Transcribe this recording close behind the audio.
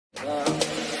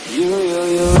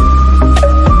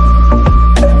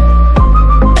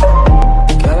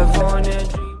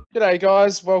G'day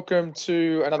guys, welcome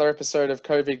to another episode of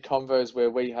COVID Convos, where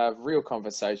we have real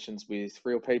conversations with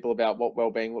real people about what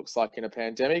wellbeing looks like in a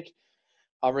pandemic.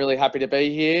 I'm really happy to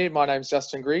be here. My name's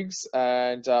Justin Griggs,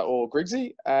 or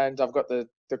Griggsy, and I've got the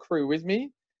crew with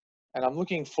me, and I'm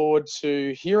looking forward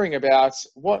to hearing about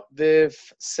what they've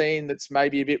seen that's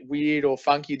maybe a bit weird or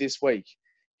funky this week.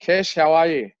 Kesh, how are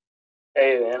you?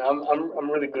 Hey man,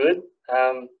 I'm really good.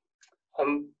 I'm a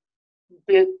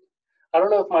bit. I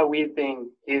don't know if my weird thing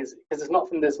is because it's not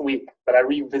from this week, but I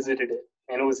revisited it,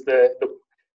 and it was the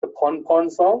Pon Pon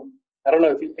song. I don't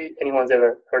know if anyone's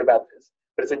ever heard about this,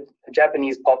 but it's a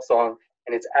Japanese pop song,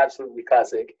 and it's absolutely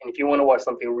classic. And if you want to watch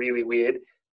something really weird,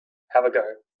 have a go.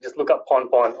 Just look up Pon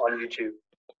Pon on YouTube.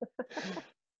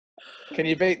 Can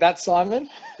you beat that, Simon?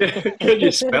 Can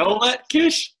you spell that,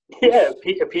 Kish? Yeah,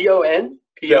 P-O-N.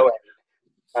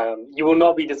 You will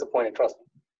not be disappointed, trust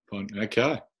me.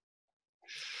 Okay.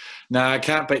 No, I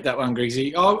can't beat that one,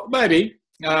 Griggsy. Oh, maybe.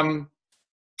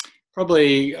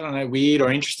 Probably, I don't know, weird or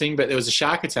interesting, but there was a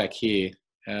shark attack here.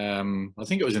 I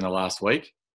think it was in the last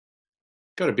week.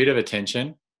 Got a bit of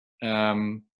attention.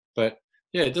 But,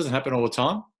 yeah, it doesn't happen all the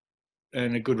time.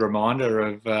 And a good reminder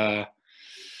of, that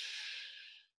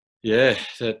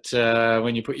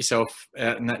when you put yourself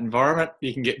out in that environment,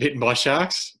 you can get bitten by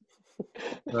sharks.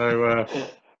 So,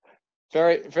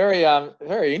 very,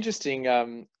 very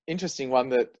interesting. Interesting one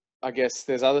that I guess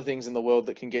there's other things in the world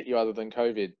that can get you other than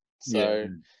COVID. So,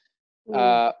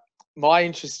 my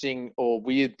interesting or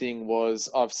weird thing was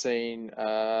I've seen,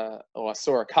 or I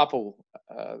saw a couple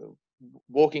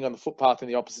walking on the footpath in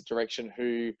the opposite direction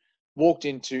who walked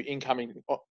into incoming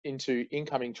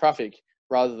traffic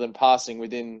rather than passing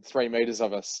within 3 meters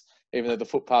of us, even though the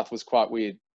footpath was quite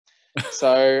weird.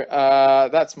 So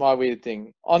that's my weird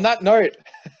thing. On that note,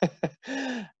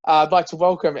 I'd like to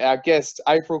welcome our guest,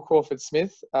 April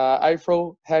Crawford-Smith.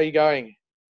 April, how are you going?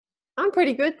 I'm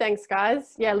pretty good, thanks,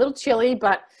 guys. Yeah, a little chilly,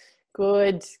 but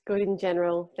good in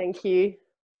general. Thank you.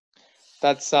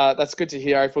 That's good to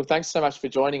hear, April. Thanks so much for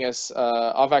joining us.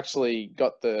 I've actually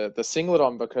got the singlet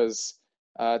on because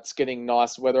it's getting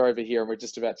nice weather over here, and we're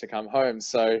just about to come home.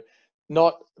 So,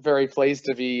 not very pleased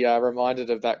to be reminded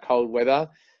of that cold weather.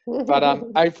 But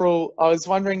April, I was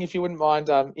wondering if you wouldn't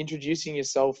mind introducing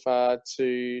yourself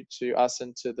to us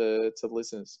and to the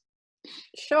listeners.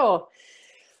 Sure.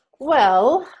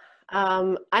 Well,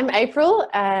 I'm April,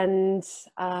 and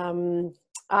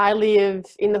I live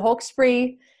in the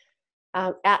Hawkesbury,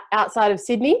 outside of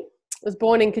Sydney. I was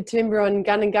born in Katoomba on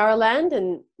Gundungurra land,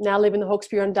 and now live in the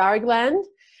Hawkesbury on Darug land.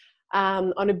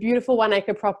 On a beautiful 1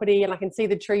 acre property, and I can see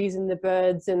the trees and the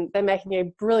birds, and they're making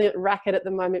a brilliant racket at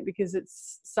the moment because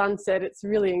it's sunset. It's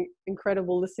really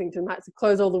incredible listening to them. I had to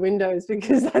close all the windows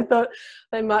because I thought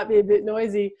they might be a bit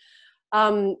noisy.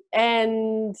 I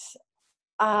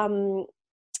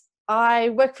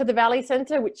work for the Valley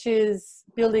Centre, which is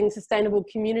building sustainable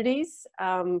communities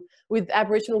with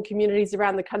Aboriginal communities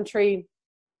around the country.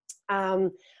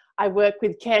 I work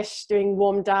with Kesh doing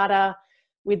warm data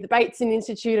with the Bateson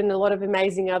Institute and a lot of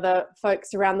amazing other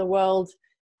folks around the world,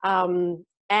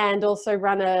 and also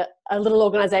run a little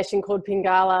organisation called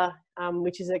Pingala,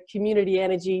 which is a community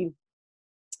energy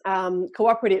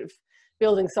cooperative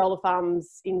building solar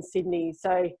farms in Sydney.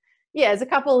 So yeah, there's a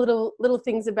couple of little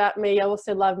things about me. I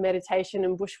also love meditation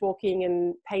and bushwalking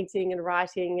and painting and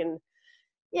writing, and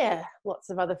yeah, lots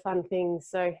of other fun things.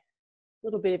 So a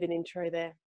little bit of an intro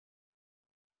there.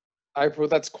 April,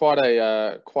 that's quite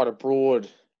a broad,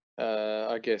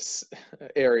 I guess,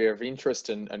 area of interest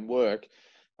and work.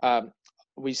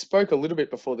 We spoke a little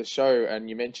bit before the show, and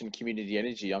you mentioned community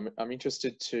energy. I'm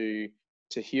interested to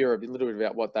hear a little bit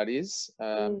about what that is.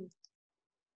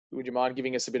 Would you mind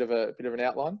giving us a bit of an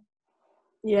outline?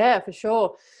 Yeah, for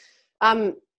sure.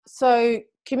 So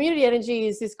community energy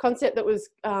is this concept that was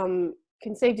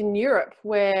conceived in Europe,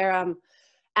 where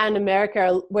and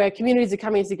America, where communities are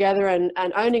coming together and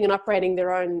owning and operating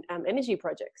their own energy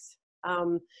projects.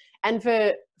 And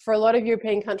for a lot of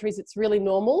European countries, it's really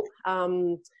normal,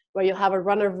 where you'll have a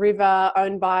run of river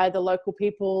owned by the local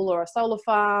people, or a solar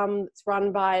farm that's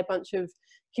run by a bunch of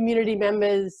community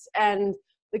members. And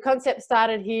the concept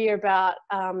started here about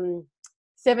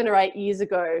 7 or 8 years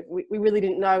ago. We really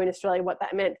didn't know in Australia what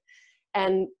that meant.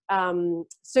 And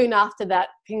soon after that,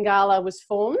 Pingala was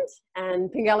formed, and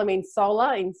Pingala means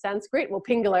solar in Sanskrit. Well,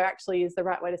 Pingala actually is the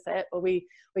right way to say it, but we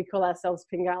call ourselves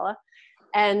Pingala.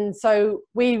 And so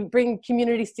we bring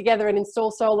communities together and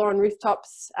install solar on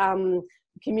rooftops.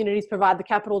 Communities provide the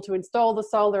capital to install the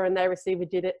solar, and they receive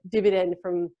a dividend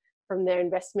from their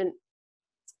investment.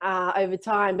 over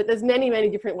time. But there's many, many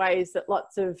different ways that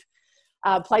lots of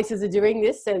places are doing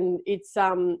this, and it's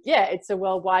it's a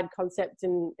worldwide concept,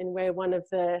 and we're one of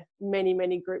the many,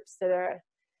 many groups that are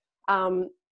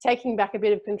taking back a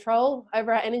bit of control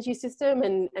over our energy system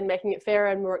and making it fairer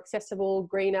and more accessible,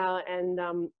 greener, and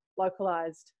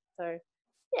localized. So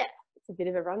yeah, it's a bit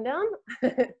of a rundown.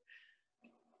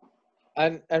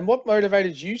 And what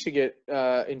motivated you to get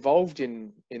involved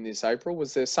in this, April?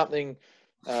 Was there something,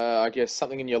 I guess,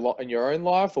 something in your own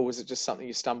life, or was it just something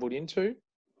you stumbled into?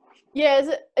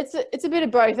 Yeah, it's a bit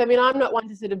of both. I mean, I'm not one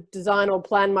to sort of design or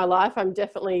plan my life. I'm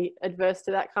definitely adverse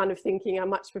to that kind of thinking. I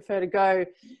much prefer to go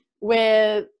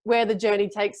where the journey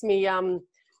takes me.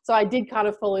 So I did kind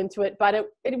of fall into it, but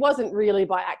it wasn't really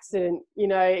by accident. You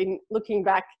know, in looking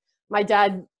back, my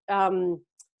dad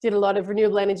did a lot of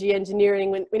renewable energy engineering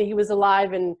when he was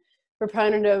alive, and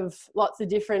proponent of lots of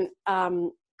different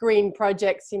green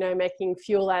projects, you know, making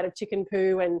fuel out of chicken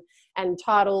poo and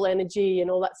tidal energy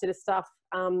and all that sort of stuff.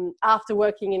 After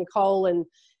working in coal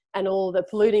and all the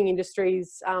polluting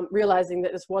industries, realizing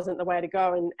that this wasn't the way to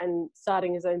go, and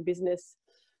starting his own business,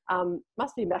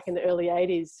 must be back in the early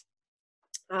 80s.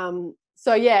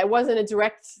 So yeah, it wasn't a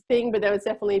direct thing, but there was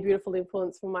definitely a beautiful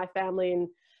influence from my family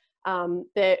and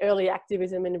their early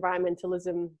activism and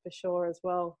environmentalism for sure as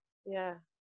well. Yeah.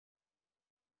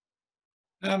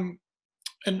 And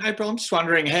April, I'm just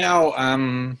wondering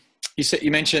how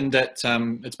you mentioned that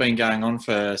it's been going on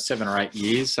for 7 or 8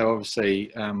 years, so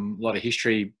obviously a lot of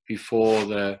history before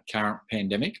the current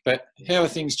pandemic. But how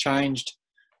have things changed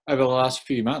over the last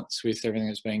few months with everything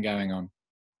that's been going on?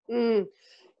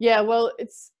 Yeah, well,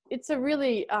 it's a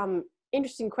really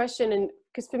interesting question, and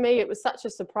because for me it was such a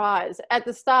surprise at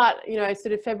the start. You know,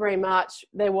 sort of February, March,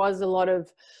 there was a lot of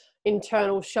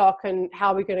internal shock and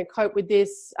how we're going to cope with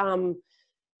this.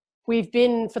 We've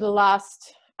been for the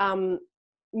last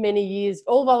many years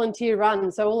all volunteer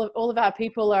run, so all of our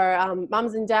people are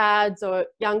mums and dads or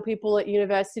young people at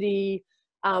university,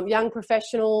 young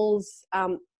professionals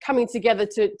coming together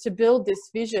to build this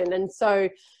vision. And so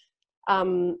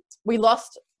we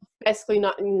lost basically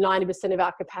 90% of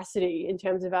our capacity in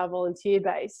terms of our volunteer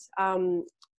base,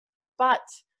 but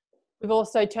we've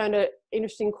also turned an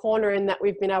interesting corner in that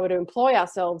we've been able to employ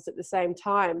ourselves at the same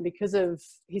time because of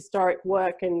historic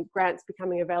work and grants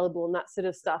becoming available and that sort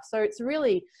of stuff. So it's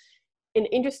really an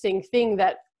interesting thing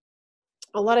that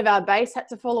a lot of our base had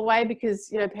to fall away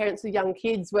because, you know, parents with young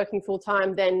kids working full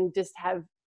time then just have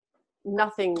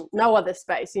nothing, no other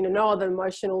space, you know, no other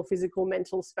emotional, physical,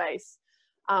 mental space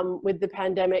with the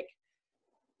pandemic.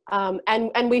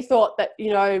 And we thought that,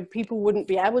 you know, people wouldn't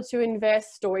be able to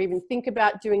invest or even think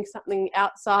about doing something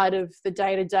outside of the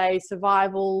day-to-day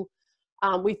survival.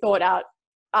 We thought our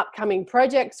upcoming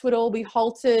projects would all be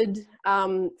halted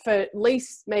for at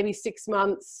least maybe 6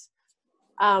 months.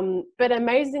 But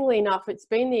amazingly enough, it's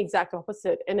been the exact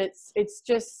opposite. And it's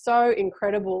just so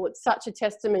incredible. It's such a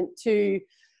testament to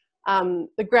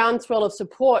the groundswell of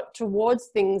support towards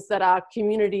things that are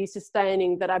community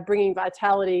sustaining, that are bringing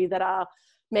vitality, that are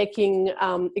making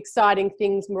exciting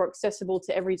things more accessible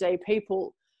to everyday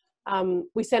people.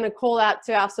 We sent a call out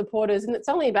to our supporters, and it's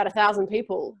only about 1,000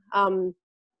 people.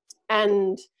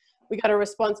 And we got a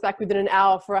response back within an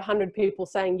hour for 100 people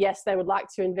saying, yes, they would like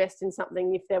to invest in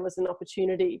something if there was an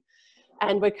opportunity.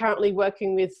 And we're currently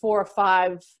working with 4 or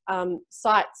 5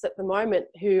 sites at the moment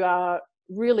who are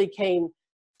really keen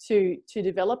to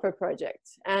develop a project.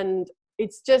 And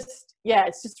it's just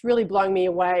really blowing me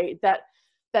away that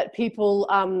people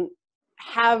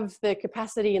have the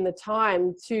capacity and the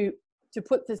time to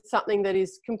put to something that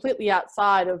is completely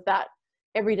outside of that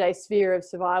everyday sphere of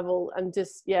survival. And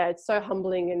just, yeah, it's so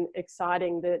humbling and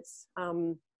exciting that it's,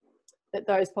 that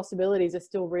those possibilities are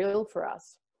still real for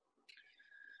us.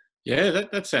 Yeah,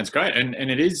 that sounds great. And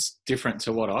it is different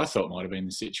to what I thought might have been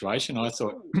the situation. I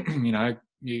thought, you know,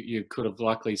 you could have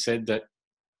likely said that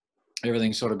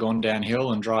everything's sort of gone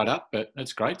downhill and dried up, but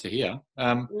that's great to hear.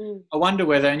 I wonder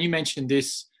whether, and you mentioned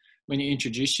this when you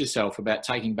introduced yourself about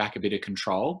taking back a bit of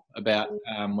control about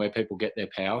where people get their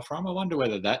power from. I wonder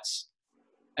whether that's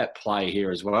at play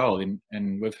here as well.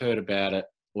 And we've heard about it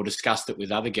or discussed it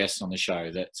with other guests on the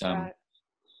show that Right.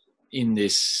 In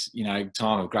this, you know,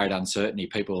 time of great uncertainty,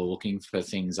 people are looking for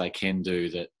things they can do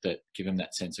that give them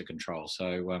that sense of control.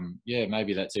 So yeah,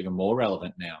 maybe that's even more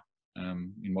relevant now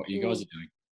in what you guys are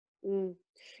doing.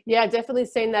 Yeah, definitely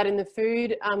seen that in the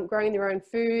food, growing their own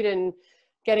food and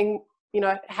getting, you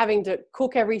know, having to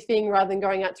cook everything rather than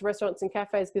going out to restaurants and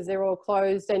cafes because they're all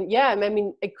closed. And yeah, I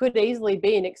mean, it could easily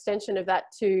be an extension of that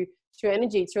to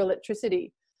energy, to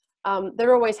electricity.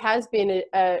 There always has been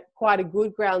quite a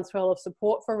good groundswell of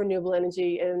support for renewable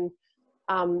energy, and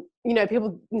you know,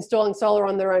 people installing solar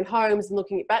on their own homes and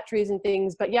looking at batteries and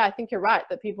things. But yeah, I think you're right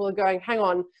that people are going, hang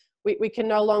on, we can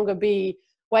no longer be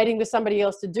waiting for somebody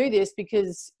else to do this,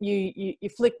 because you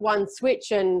flick one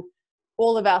switch and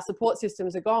all of our support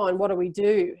systems are gone. What do we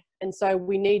do? And so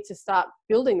we need to start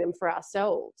building them for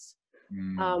ourselves.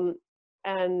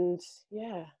 And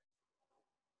yeah.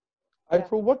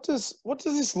 April, what does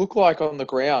this look like on the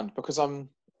ground? Because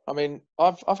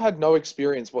I've had no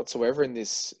experience whatsoever in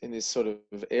this sort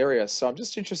of area, so I'm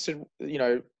just interested. You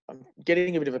know, I'm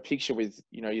getting a bit of a picture with,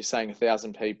 you know, you're saying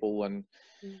 1,000 people, and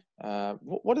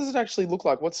what does it actually look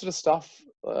like? What sort of stuff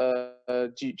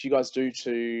do you guys do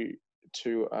to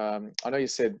I know you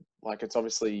said like it's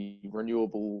obviously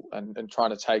renewable and trying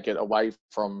to take it away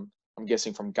from, I'm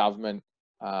guessing, from government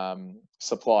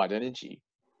supplied energy.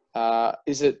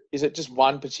 Is it just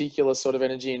one particular sort of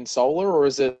energy in solar, or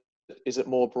is it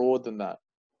more broad than that?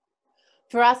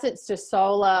 For us, it's just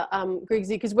solar, Griggsy,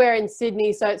 because we're in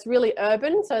Sydney, so it's really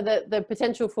urban. So the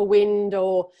potential for wind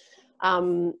or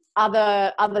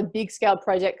other big scale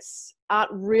projects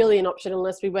aren't really an option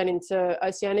unless we went into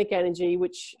oceanic energy,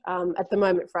 which at the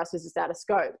moment for us is just out of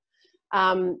scope.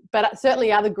 But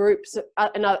certainly other groups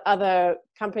and other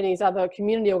companies, other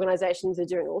community organisations are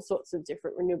doing all sorts of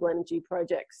different renewable energy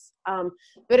projects.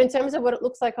 But in terms of what it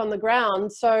looks like on the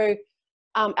ground, so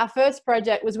our first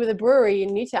project was with a brewery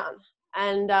in Newtown,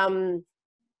 and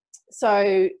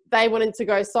so they wanted to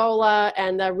go solar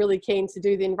and they're really keen to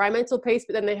do the environmental piece,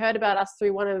 but then they heard about us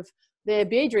through one of their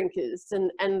beer drinkers,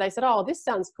 and they said, oh, this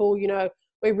sounds cool, you know,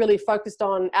 we're really focused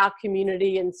on our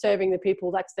community and serving the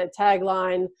people, that's their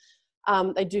tagline.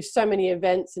 They do so many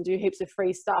events and do heaps of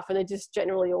free stuff, and they're just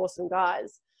generally awesome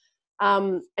guys.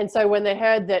 And so when they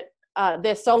heard that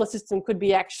their solar system could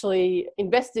be actually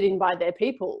invested in by their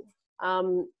people,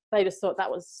 they just thought that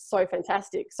was so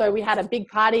fantastic. So we had a big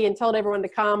party and told everyone to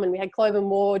come, and we had Clover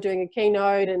Moore doing a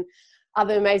keynote and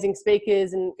other amazing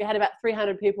speakers, and we had about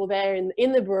 300 people there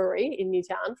in the brewery in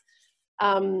Newtown,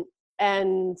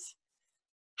 and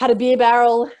had a beer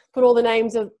barrel, put all the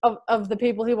names of the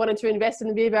people who wanted to invest in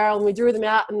the beer barrel, and we drew them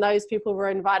out, and those people were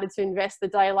invited to invest the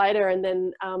day later. And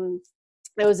then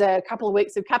there was a couple of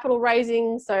weeks of capital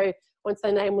raising. So once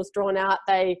their name was drawn out,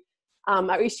 they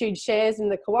are issued shares in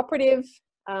the cooperative,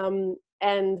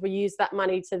 and we used that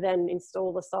money to then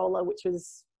install the solar, which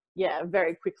was, yeah,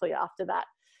 very quickly after that.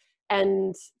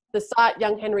 And the site,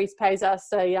 Young Henry's, pays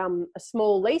us a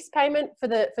small lease payment for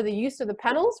the use of the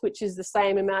panels, which is the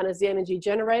same amount as the energy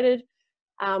generated.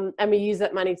 And we use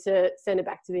that money to send it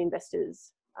back to the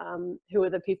investors, who are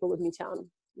the people of Newtown,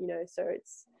 you know, so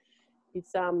it's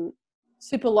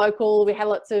super local. We had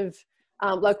lots of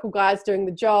local guys doing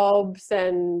the jobs,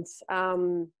 and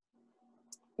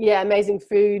yeah, amazing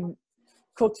food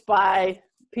cooked by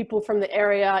people from the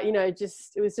area, you know, it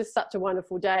was just such a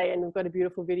wonderful day. And we've got a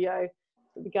beautiful video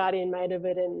that The Guardian made of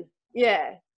it. And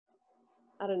yeah,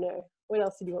 I don't know. What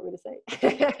else did you want me to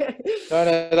say?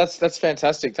 No, that's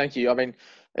fantastic. Thank you. I mean,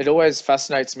 it always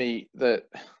fascinates me that,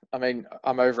 I mean,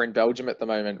 I'm over in Belgium at the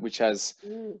moment, which has,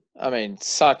 I mean,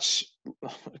 such,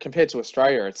 compared to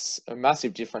Australia, it's a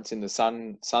massive difference in the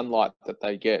sunlight that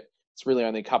they get. It's really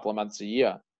only a couple of months a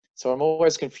year. So I'm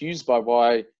always confused by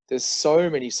why there's so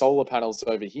many solar panels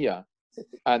over here,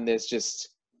 and there's just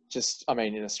I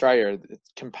mean, in Australia,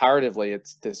 comparatively,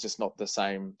 there's just not the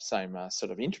same sort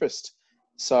of interest.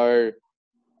 So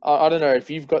I don't know if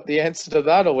you've got the answer to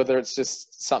that, or whether it's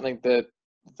just something that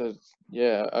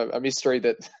a mystery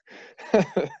that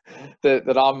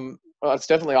that it's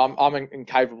definitely I'm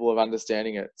incapable of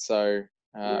understanding it. So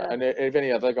and if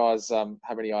any other guys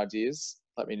have any ideas,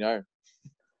 let me know.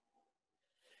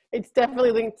 It's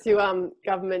definitely linked to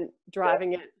government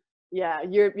driving it. Yeah,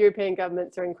 European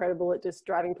governments are incredible at just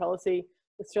driving policy.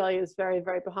 Australia is very,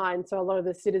 very behind. So a lot of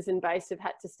the citizen base have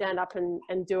had to stand up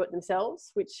and do it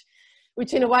themselves, which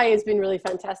in a way has been really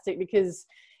fantastic, because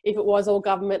if it was all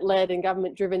government led and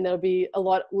government driven, there'll be a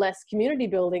lot less community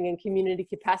building and community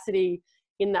capacity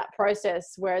in that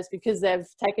process. Whereas because they've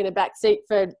taken a back seat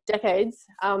for decades,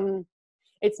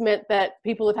 it's meant that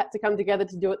people have had to come together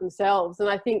to do it themselves. And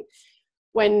I think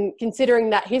when considering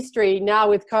that history, now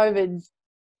with COVID,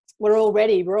 we're all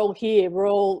ready, we're all here,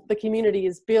 the community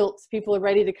is built, people are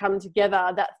ready to come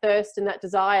together. That thirst and that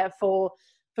desire for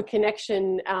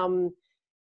connection,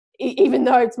 even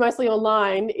though it's mostly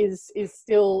online, is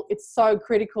still, it's so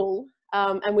critical.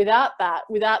 And without that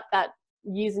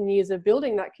years and years of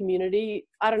building that community,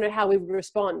 I don't know how we would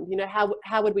respond. You know,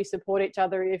 how would we support each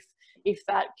other if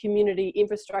that community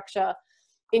infrastructure,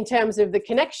 in terms of the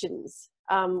connections,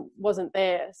 wasn't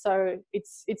there? So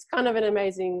it's kind of an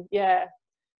amazing,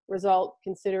 result,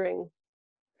 considering.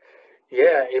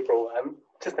 Yeah, April,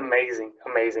 just amazing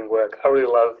work. I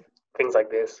really love things like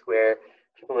this where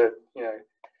people are, you know,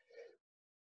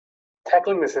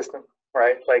 tackling the system,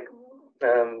 right? Like,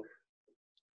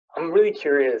 I'm really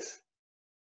curious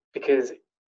because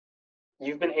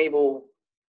you've been able,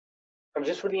 I'm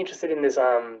just really interested in this,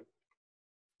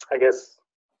 I guess,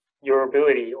 your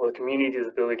ability or the community's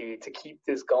ability to keep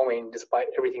this going despite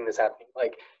everything that's happening.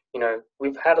 Like, you know,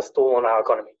 we've had a stall on our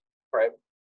economy, right?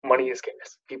 Money is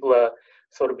scarce. People are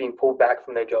sort of being pulled back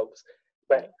from their jobs,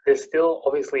 but there's still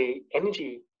obviously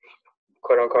energy,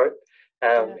 quote unquote,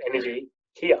 energy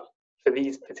here for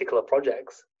these particular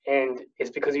projects. And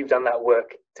it's because you've done that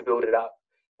work to build it up.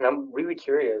 And I'm really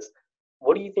curious,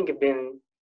 what do you think have been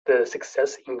the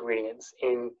success ingredients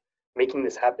in making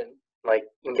this happen? Like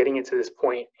in getting it to this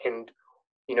point, and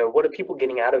you know, what are people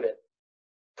getting out of it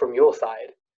from your side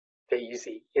that you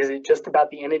see? Is it just about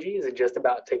the energy? Is it just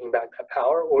about taking back that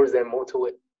power, or is there more to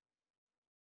it?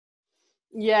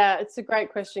 Yeah, it's a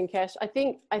great question, Kesh. I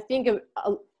think a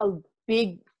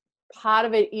big part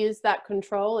of it is that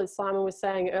control, as Simon was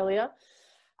saying earlier.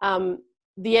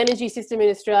 The energy system in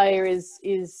Australia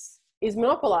is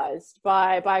monopolised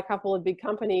by a couple of big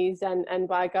companies and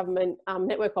by a government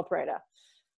network operator.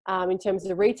 In terms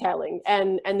of retailing,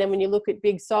 and then when you look at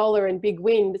big solar and big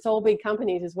wind, it's all big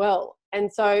companies as well.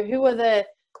 And so who are the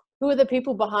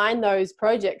people behind those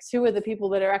projects? Who are the people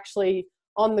that are actually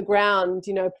on the ground,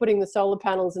 you know, putting the solar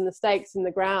panels and the stakes in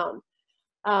the ground?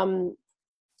 And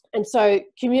so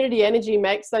community energy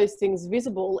makes those things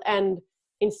visible, and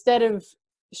instead of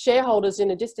shareholders in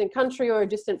a distant country or a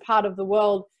distant part of the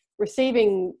world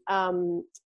receiving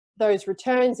those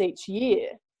returns each year,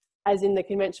 as in the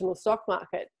conventional stock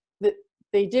market,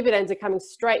 the dividends are coming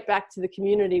straight back to the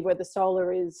community where the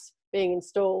solar is being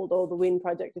installed or the wind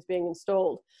project is being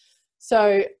installed.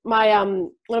 So my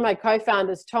one of my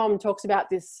co-founders, Tom, talks about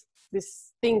this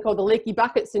thing called the leaky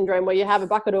bucket syndrome, where you have a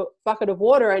bucket of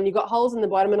water and you've got holes in the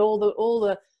bottom, and all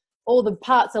the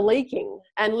parts are leaking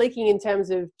in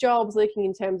terms of jobs, leaking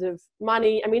in terms of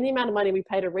money. I mean, the amount of money we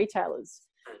pay to retailers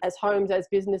as homes, as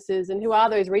businesses, and who are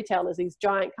those retailers? These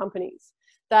giant companies.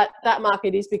 That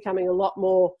market is becoming a lot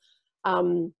more, a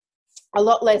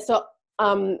lot less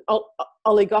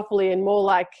oligopoly and more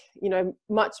like, you know,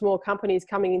 much more companies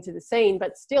coming into the scene,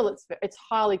 but still it's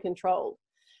highly controlled.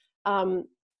 And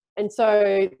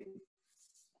so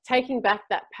taking back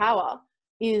that power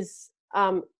is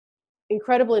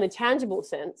incredible in a tangible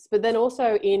sense, but then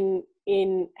also in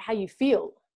how you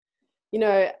feel. You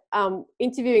know,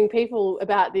 interviewing people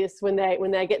about this when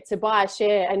they get to buy a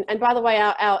share, and by the way,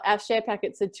 our share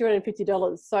packets are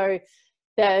 $250. So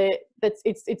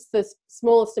it's the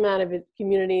smallest amount of a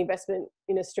community investment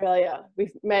in Australia.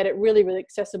 We've made it really, really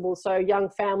accessible. So young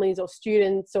families or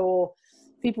students or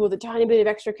people with a tiny bit of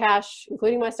extra cash,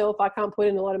 including myself, I can't put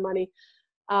in a lot of money,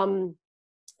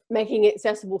 making it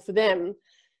accessible for them.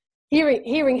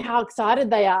 Hearing how excited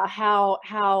they are,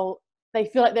 how they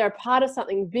feel like they're a part of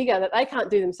something bigger that they can't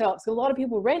do themselves. So a lot of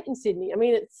people rent in Sydney. I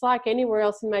mean, it's like anywhere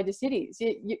else in major cities.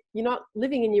 You're not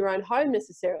living in your own home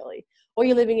necessarily, or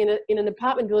you're living in an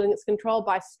apartment building that's controlled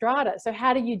by strata. So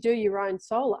how do you do your own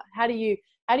solar? How do you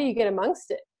get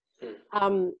amongst it?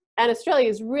 And Australia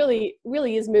is really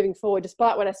is moving forward,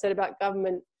 despite what I said about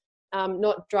government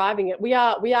not driving it. We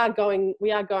are going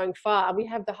far. We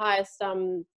have the highest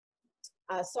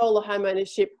solar home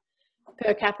ownership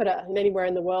per capita in anywhere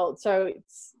in the world. So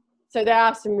there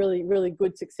are some really, really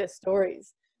good success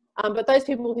stories. But those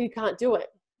people who can't do it,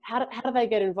 how do they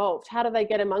get involved? How do they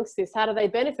get amongst this? How do they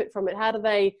benefit from it? How do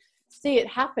they see it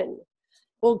happen?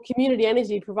 Well, community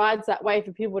energy provides that way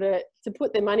for people to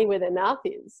put their money where their mouth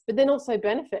is, but then also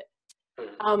benefit.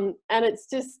 And it's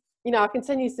just, you know, I can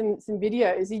send you some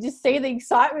videos. You just see the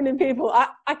excitement in people.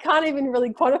 I can't even really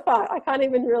quantify it. I can't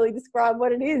even really describe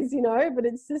what it is, you know, but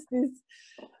it's just this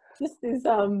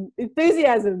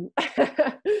enthusiasm.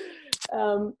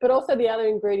 But also the other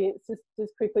ingredients,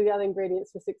 just quickly, the other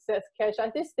ingredients for success, Kesh.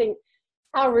 I just think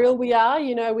how real we are.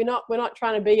 You know, we're not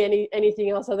trying to be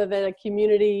anything else other than a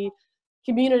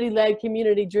community-led,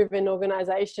 community-driven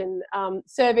organisation,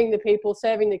 serving the people,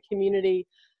 serving the community.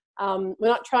 We're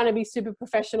not trying to be super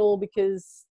professional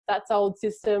because that's old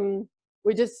system.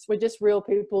 We're just real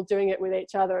people doing it with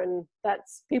each other, and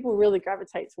that's, people really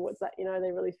gravitate towards that. You know,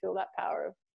 they really feel that power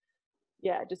of,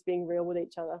 yeah, just being real with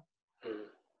each other.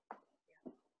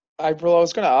 April, I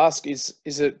was going to ask, is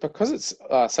it because it's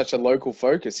such a local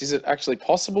focus, is it actually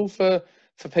possible for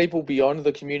people beyond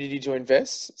the community to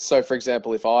invest? So, for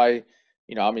example, if I'm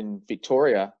in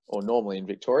Victoria, or normally in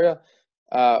Victoria,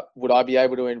 would I be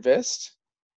able to invest?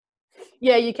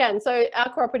 Yeah, you can. So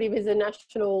our cooperative is a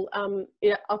national,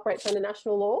 it operates under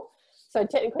national law. So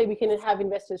technically we can have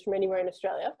investors from anywhere in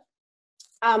Australia.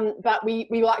 But we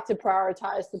like to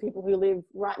prioritise the people who live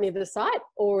right near the site,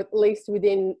 or at least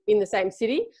in the same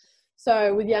city.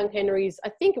 So with Young Henry's, I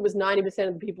think it was 90%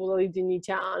 of the people that lived in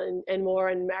Newtown and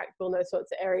more in Marrickville and those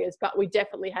sorts of areas, but we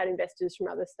definitely had investors from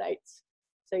other states.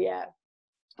 So yeah.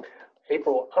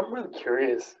 April, I'm really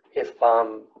curious if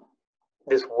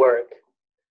this work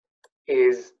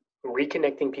is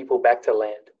reconnecting people back to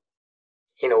land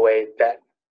in a way that,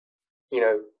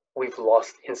 we've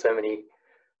lost in so many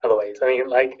other ways. I mean,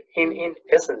 like in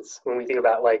essence, when we think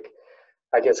about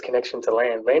connection to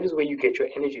land is where you get your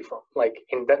energy from.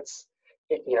 And that's,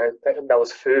 that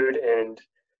was food and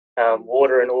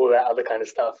water and all of that other kind of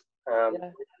stuff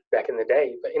back in the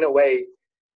day. But in a way,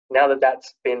 now that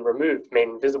that's been removed, made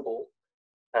invisible,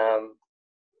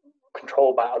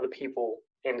 controlled by other people,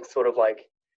 and sort of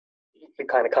it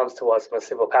kind of comes to us in a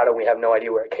simple pattern. We have no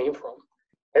idea where it came from.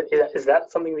 Is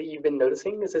that something that you've been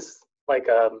noticing? Is this I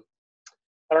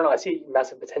don't know, I see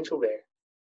massive potential there.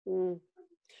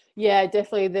 Yeah,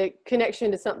 definitely. The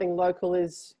connection to something local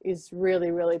is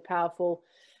really, really powerful.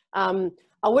 I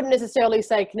wouldn't necessarily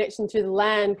say connection to the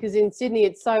land, because in Sydney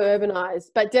it's so urbanized,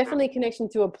 but definitely connection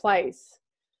to a place,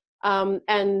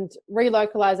 and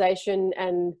relocalization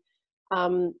and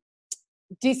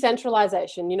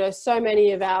decentralization. So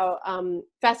many of our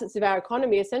facets of our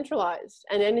economy are centralized,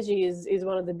 and energy is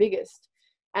one of the biggest.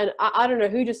 And I don't know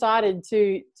who decided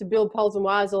to build poles and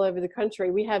wires all over the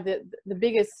country. We have the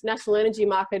biggest national energy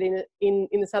market in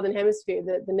the Southern Hemisphere,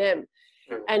 the NEM.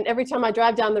 And every time I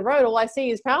drive down the road, all I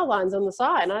see is power lines on the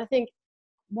side. And I think,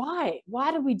 why? Why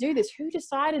did we do this? Who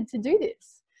decided to do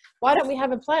this? Why don't we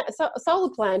have a solar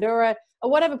plant or a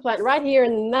whatever plant right here,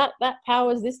 and that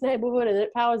powers this neighborhood, and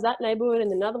it powers that neighborhood,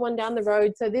 and another one down the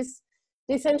road. So this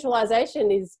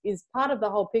decentralization is part of the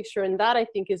whole picture, and that, I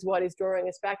think, is what is drawing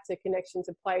us back to connection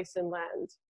to place and land.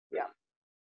 Yeah,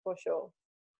 for sure.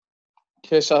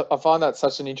 Kish, I find that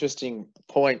such an interesting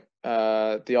point.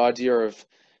 The idea of,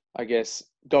 I guess,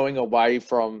 going away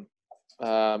from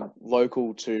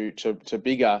local to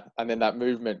bigger, and then that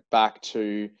movement back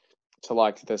to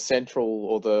the central,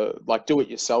 or the do it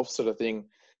yourself sort of thing.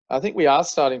 I think we are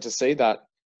starting to see that,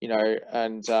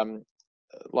 and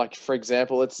for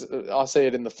example, I see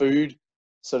it in the food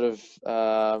sort of,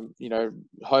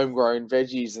 homegrown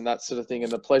veggies and that sort of thing,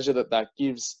 and the pleasure that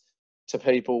gives to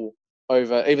people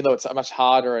over, even though it's much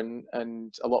harder and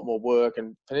a lot more work,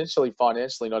 and potentially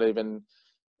financially not even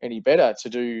any better to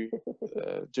do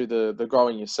the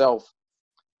growing yourself.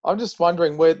 I'm just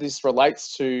wondering where this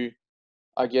relates to,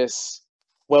 I guess,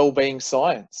 well-being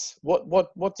science. What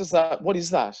is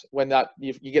that when that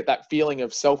you get that feeling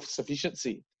of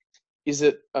self-sufficiency? Is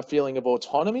it a feeling of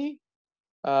autonomy?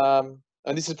 And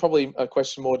this is probably a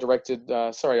question more directed,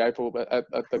 sorry, April, at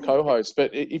the co-host, but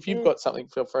if you've got something,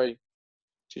 feel free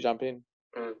to jump in.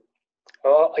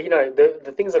 Well,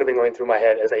 the things that have been going through my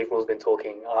head as April's been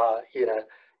talking are,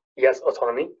 yes,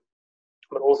 autonomy,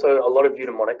 but also a lot of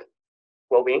eudaimonic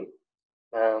well-being,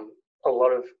 a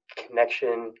lot of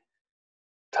connection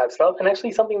type stuff, and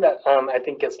actually something that I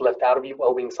think gets left out of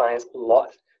well-being science a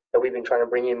lot, that we've been trying to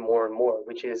bring in more and more,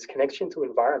 which is connection to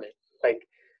environment.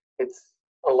 It's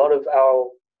a lot of our,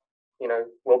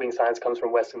 well-being science comes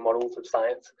from Western models of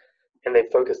science, and they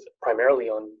focus primarily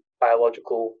on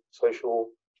biological, social,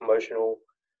 emotional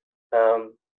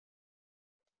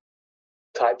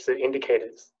types of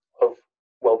indicators of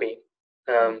well-being.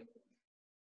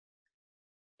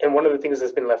 And one of the things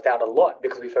that's been left out a lot,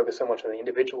 because we focus so much on the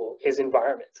individual, is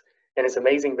environment. And it's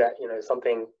amazing that,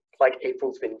 something like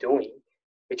April's been doing,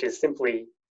 which is simply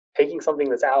taking something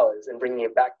that's ours and bringing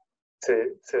it back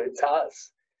to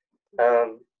us,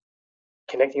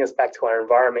 connecting us back to our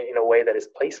environment in a way that is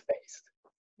place-based,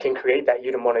 can create that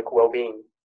eudaimonic well-being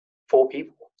for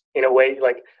people in a way.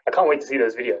 I can't wait to see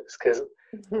those videos, because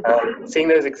seeing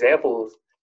those examples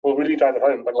will really drive it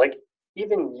home. But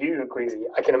even you, Greasy,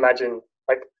 I can imagine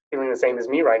feeling the same as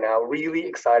me right now, really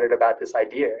excited about this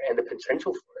idea and the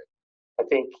potential for it. I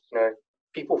think,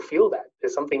 people feel that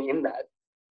there's something in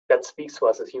that speaks to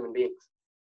us as human beings.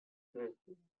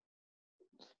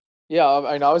 Yeah,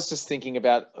 I mean, I was just thinking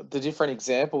about the different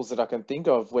examples that I can think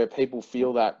of where people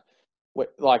feel that,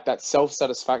 that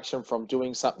self-satisfaction from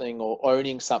doing something or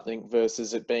owning something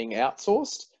versus it being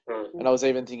outsourced. And I was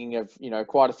even thinking of,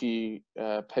 quite a few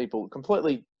people,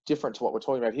 completely different to what we're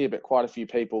talking about here, but quite a few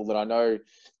people that I know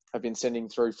have been sending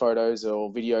through photos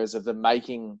or videos of them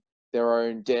making their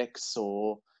own decks,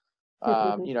 or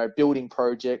building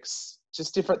projects,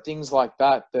 just different things like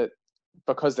that,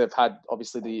 because they've had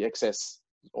obviously the excess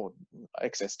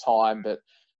time, but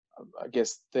I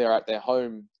guess they're at their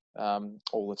home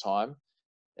all the time.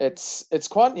 it's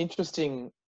quite an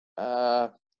interesting, I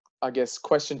guess,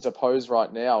 question to pose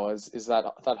right now. Is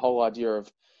that whole idea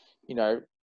of, you know,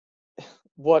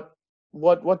 what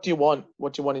do you want?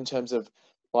 What do you want in terms of,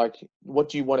 like, what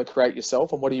do you want to create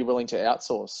yourself, and what are you willing to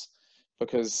outsource?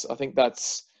 Because I think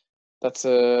that's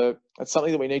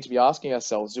something that we need to be asking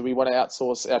ourselves. Do we want to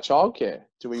outsource our childcare?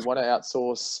 Do we want to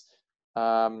outsource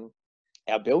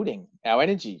our building, our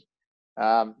energy?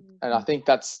 And I think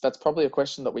that's probably a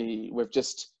question that we've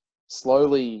just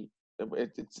slowly,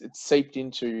 it's seeped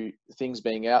into things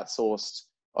being outsourced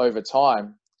over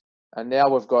time. And now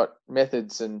we've got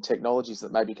methods and technologies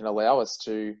that maybe can allow us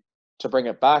to bring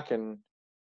it back. And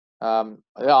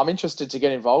yeah, I'm interested to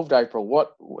get involved, April.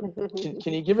 What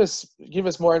can you give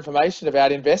us more information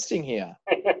about investing here?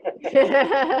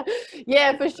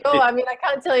 Yeah, for sure. I mean, I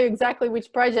can't tell you exactly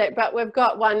which project, but we've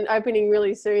got one opening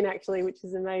really soon, actually, which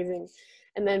is amazing,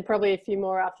 and then probably a few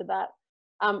more after that.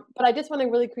 But I just want to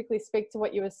really quickly speak to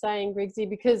what you were saying, Griggsy,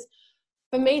 because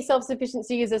for me,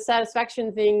 self-sufficiency is a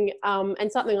satisfaction thing,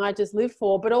 and something I just live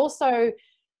for. But also,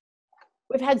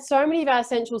 we've had so many of our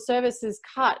essential services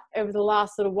cut over the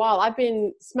last little while. I've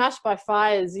been smashed by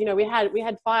fires. You know, we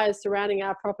had fires surrounding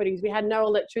our properties. We had no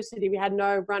electricity. We had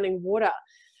no running water.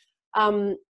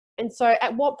 And so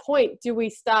at what point do we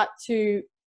start to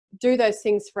do those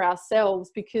things for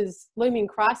ourselves? Because looming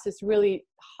crisis really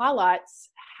highlights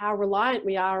how reliant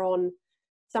we are on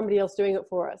somebody else doing it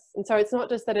for us. And so it's not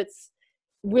just that it's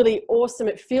really awesome,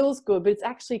 it feels good, but it's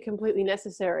actually completely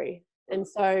necessary. And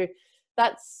so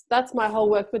that's my whole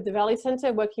work with the Valley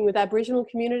Centre, working with Aboriginal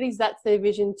communities. That's their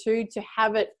vision too, to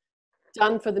have it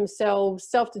done for themselves,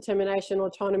 self-determination,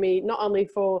 autonomy, not only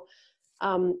for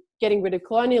getting rid of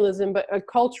colonialism, but a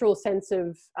cultural sense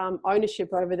of ownership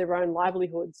over their own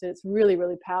livelihoods. And it's really,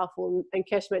 really powerful. And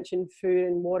Kesh mentioned food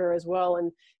and water as well,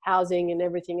 and housing and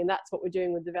everything. And that's what we're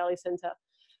doing with the Valley Centre.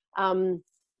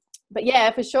 But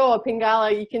yeah, for sure,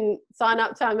 Pingala, you can sign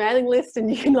up to our mailing list and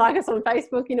you can like us on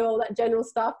Facebook, you know, all that general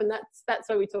stuff. And that's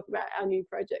where we talk about our new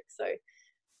project. So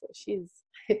she's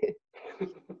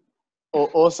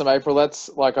awesome, April. That's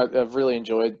like, I've really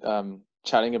enjoyed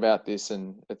chatting about this,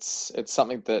 and it's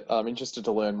something that I'm interested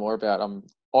to learn more about. I'm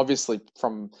obviously,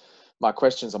 from my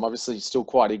questions, I'm obviously still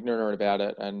quite ignorant about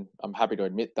it, and I'm happy to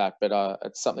admit that, but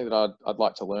it's something that I'd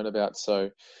like to learn about. So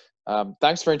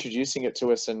thanks for introducing it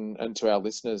to us and to our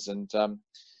listeners. And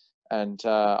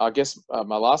I guess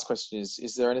my last question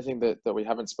is there anything that we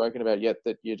haven't spoken about yet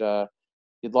that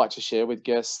you'd like to share with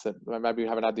guests that maybe we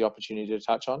haven't had the opportunity to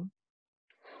touch on?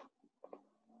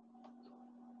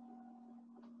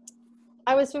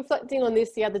 I was reflecting on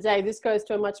this the other day. This goes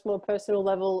to a much more personal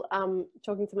level,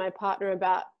 talking to my partner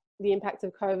about the impact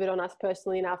of COVID on us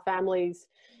personally and our families.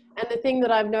 And the thing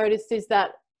that I've noticed is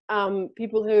that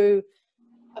people who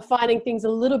are finding things a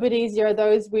little bit easier are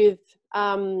those with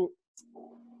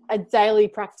a daily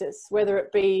practice, whether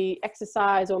it be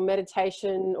exercise or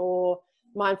meditation or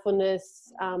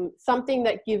mindfulness, something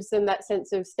that gives them that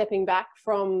sense of stepping back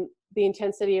from the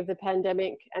intensity of the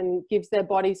pandemic and gives their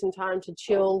body some time to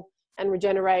chill and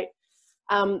regenerate.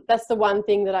 That's the one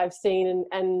thing that I've seen,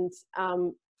 and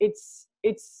it's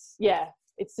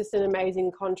just an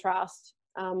amazing contrast.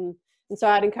 And so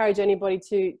I'd encourage anybody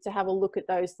to have a look at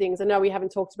those things. I know we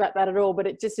haven't talked about that at all, but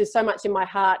it just is so much in my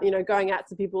heart, you know, going out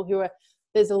to people who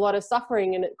there's a lot of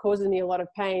suffering, and it causes me a lot of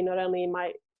pain, not only in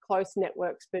my close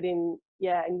networks, but in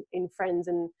friends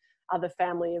and other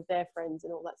family of their friends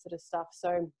and all that sort of stuff.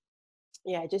 So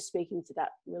yeah, just speaking to that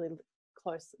really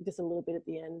close, just a little bit at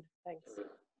the end. Thanks.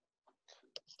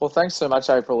 Well, thanks so much,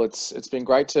 April. It's been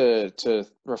great to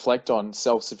reflect on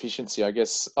self-sufficiency. I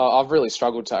guess I've really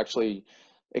struggled to actually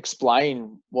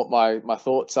explain what my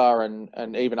thoughts are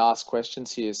and even ask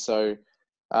questions here. So,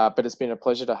 but it's been a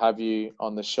pleasure to have you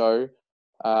on the show.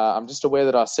 I'm just aware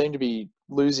that I seem to be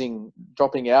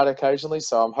dropping out occasionally,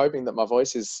 so I'm hoping that my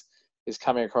voice is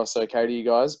coming across okay to you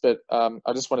guys. But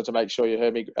I just wanted to make sure you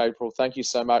heard me, April. Thank you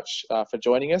so much for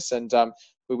joining us, and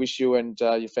we wish you and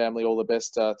your family all the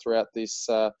best throughout this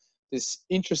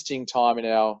interesting time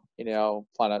in our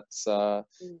planet's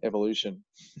evolution.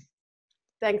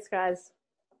 Thanks, guys.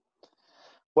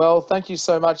 Well, thank you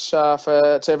so much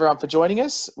to everyone for joining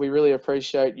us. We really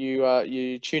appreciate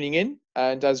you tuning in.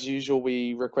 And as usual,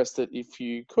 we request that if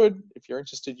you're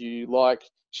interested, you like,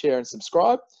 share, and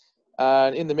subscribe.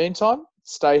 And in the meantime,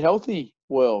 stay healthy,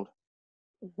 world.